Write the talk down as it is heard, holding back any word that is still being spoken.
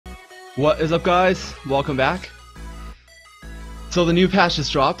What is up, guys? Welcome back. So the new patch just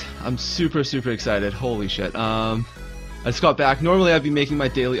dropped. I'm super excited. Holy shit. I just got back. Normally I'd be making my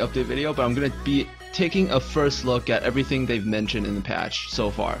daily update video, but I'm gonna be taking a first look at everything they've mentioned in the patch so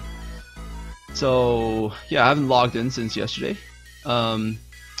far. So yeah, I haven't logged in since yesterday. I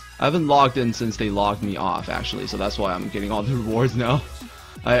haven't logged in since they logged me off, actually, so that's why I'm getting all the rewards now.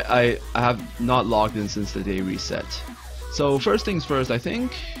 I have not logged in since the day reset. So first things first, I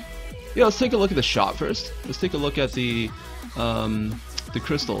think. Yeah, let's take a look at the shop first. Let's take a look at the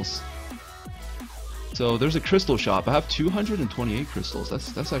crystals. So there's a crystal shop. I have 228 crystals.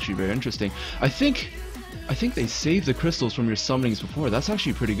 That's actually very interesting. I think they saved the crystals from your summonings before. That's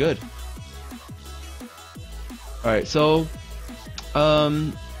actually pretty good. All right, so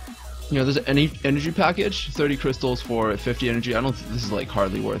you know, there's an energy package, 30 crystals for 50 energy. I don't. This is like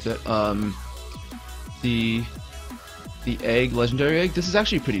hardly worth it. The egg, legendary egg, this is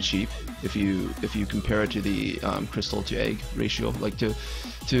actually pretty cheap if you compare it to the crystal to egg ratio, like to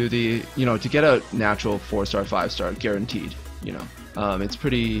the, you know, to get a natural 4-star 5-star guaranteed, you know, it's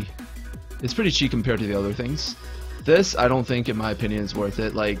pretty cheap compared to the other things. This, I don't think, in my opinion, is worth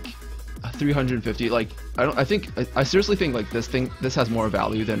it. Like 350, like I seriously think like this has more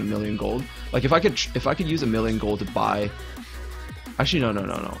value than 1,000,000 gold. Like if I could use 1,000,000 gold to buy, actually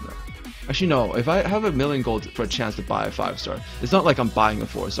no. Actually no, if I have 1,000,000 gold for a chance to buy a 5-star, it's not like I'm buying a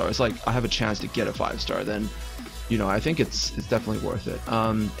 4-star, it's like I have a chance to get a 5-star, then, you know, I think it's definitely worth it.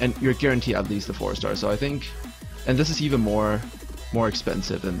 And you're guaranteed at least a 4-star, so I think, and this is even more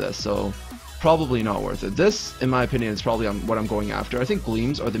expensive than this, so probably not worth it. This, in my opinion, is probably what I'm going after. I think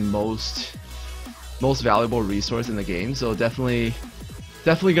gleams are the most valuable resource in the game, so definitely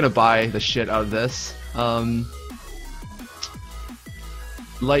gonna buy the shit out of this.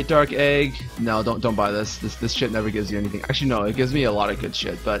 Light dark egg, no, don't buy this. This shit never gives you anything. Actually no, it gives me a lot of good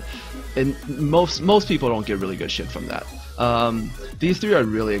shit, but most people don't get really good shit from that. These three are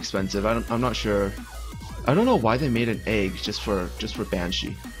really expensive. I'm not sure. I don't know why they made an egg just for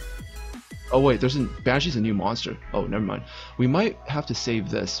Banshee. Oh wait, Banshee's a new monster. Oh, never mind. We might have to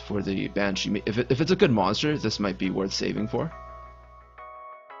save this for the Banshee. If it's a good monster, this might be worth saving for.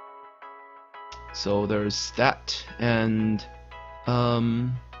 So there's that, and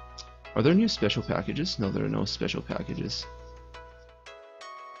are there new special packages? No, there are no special packages.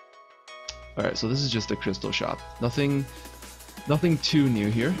 Alright, so this is just a crystal shop. Nothing too new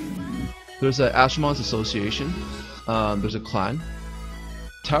here. There's an Astromon's Association. There's a clan.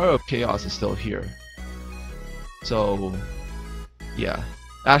 Tower of Chaos is still here. So, yeah.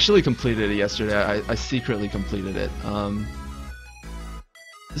 I actually completed it yesterday. I secretly completed it.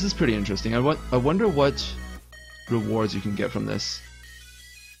 This is pretty interesting. I wonder what rewards you can get from this.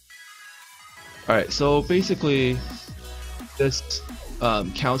 Alright, so basically this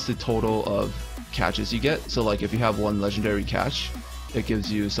counts the total of catches you get. So like if you have one legendary catch, it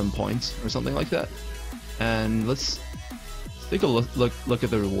gives you some points or something like that. And let's take a look at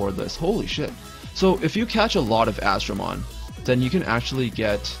the reward list. Holy shit. So if you catch a lot of Astromon, then you can actually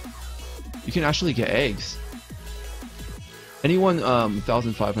get eggs. Anyone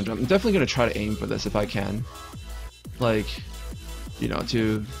 1,500. I'm definitely gonna try to aim for this if I can. Like, you know,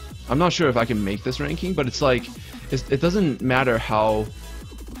 I'm not sure if I can make this ranking, but it's like it doesn't matter how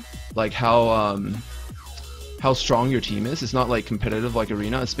strong your team is. It's not like competitive like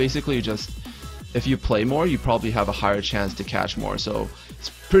arena. It's basically just if you play more, you probably have a higher chance to catch more. So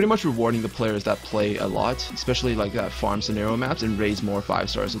it's pretty much rewarding the players that play a lot, especially like that farm scenario maps, and raise more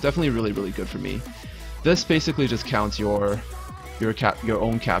 5-stars. So definitely really good for me. This basically just counts your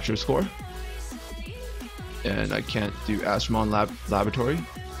own capture score. And I can't do Astromon Laboratory,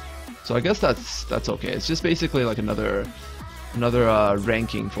 so I guess that's okay. It's just basically like another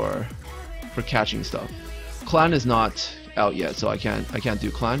ranking for catching stuff. Clan is not out yet, so I can't do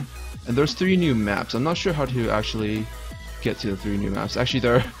clan. And there's 3 new maps. I'm not sure how to actually get to the 3 new maps. Actually,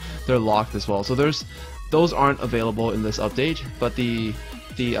 they're locked as well. So those aren't available in this update, but the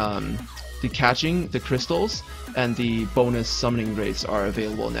catching, the crystals, and the bonus summoning rates are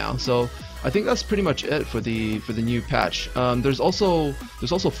available now. So I think that's pretty much it for the new patch. There's also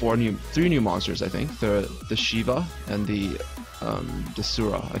 3 new monsters, I think. The Shiva and the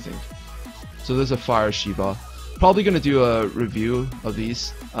Sura, I think. So there's a fire Shiva. Probably gonna do a review of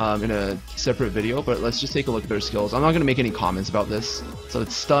these in a separate video, but let's just take a look at their skills. I'm not gonna make any comments about this. So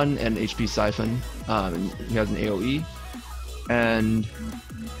it's stun and HP siphon. And he has an AOE and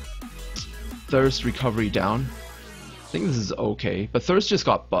thirst recovery down. I think this is okay, but thirst just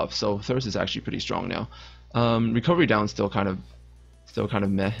got buffed, so thirst is actually pretty strong now. Recovery down still kind of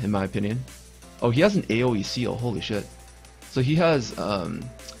meh in my opinion. Oh, he has an AOE seal. Holy shit. So he has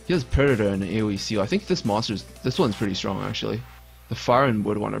Predator and AoE Seal. I think this one's pretty strong actually. The Fire and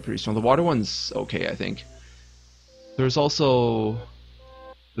Wood one are pretty strong. The Water one's okay, I think. There's also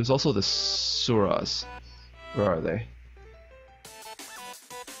the Suras. Where are they?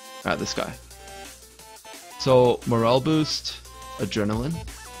 Ah, this guy. So morale boost, adrenaline.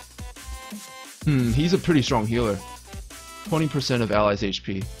 He's a pretty strong healer. 20% of allies'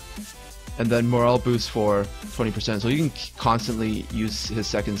 HP. And then morale boost for 20%. So you can constantly use his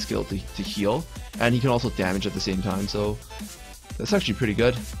second skill to heal. And he can also damage at the same time. So that's actually pretty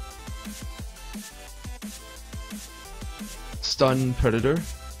good. Stun Predator.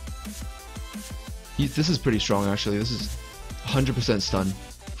 This is pretty strong actually. This is 100% stun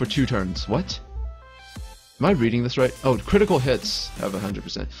for 2 turns. What? Am I reading this right? Oh, critical hits have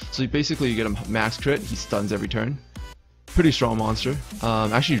 100%. So basically you get a max crit, he stuns every turn. Pretty strong monster.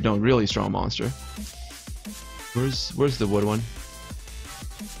 Actually, no, really strong monster. Where's the wood one?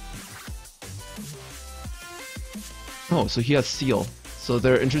 Oh, so he has Seal. So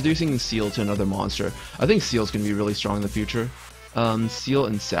they're introducing Seal to another monster. I think Seal's gonna be really strong in the future. Seal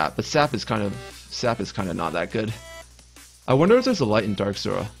and Sap, but Sap is kind of not that good. I wonder if there's a light and dark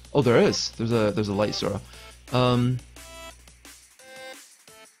Sura. Oh, there is. There's a light Sura. So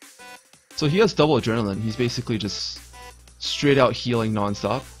he has double adrenaline. He's basically just straight out healing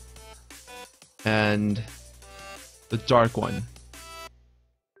non-stop. And the dark one,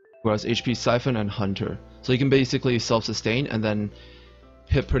 who has HP Siphon and Hunter. So he can basically self-sustain and then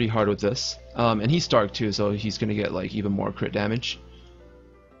hit pretty hard with this. And he's dark too, so he's gonna get like even more crit damage.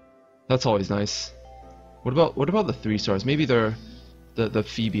 That's always nice. What about the 3 stars? Maybe the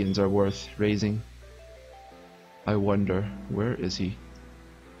Phebians are worth raising. I wonder, where is he?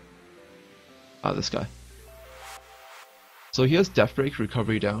 Ah, this guy. So he has Death Break,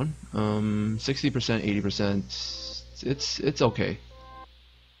 recovery down. 60%, 80%. It's okay.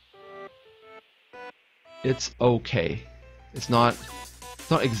 It's okay. It's not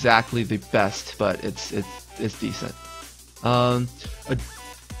exactly the best, but it's decent.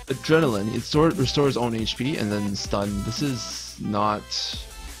 Adrenaline, it restores own HP and then stun. This is not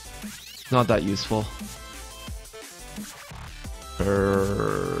that useful.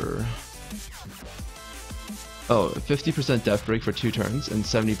 Oh, 50% Death Break for 2 turns and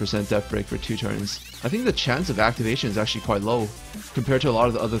 70% Death Break for 2 turns. I think the chance of activation is actually quite low compared to a lot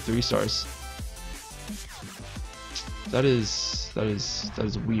of the other 3 stars. That is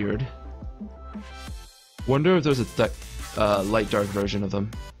weird. Wonder if there's a light dark version of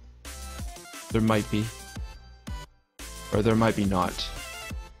them. There might be, or there might be not.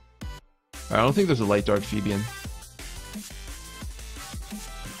 I don't think there's a light dark Phebian.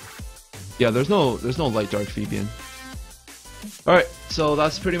 Yeah, there's no light dark Phebian. Alright, so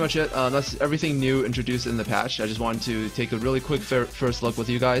that's pretty much it. That's everything new introduced in the patch. I just wanted to take a really quick first look with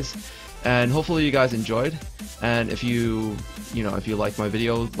you guys, and hopefully you guys enjoyed. And if you like my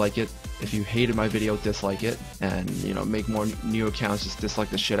video, like it. If you hated my video, dislike it, and make more new accounts, just dislike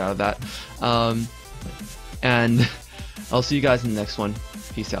the shit out of that. And I'll see you guys in the next one.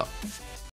 Peace out.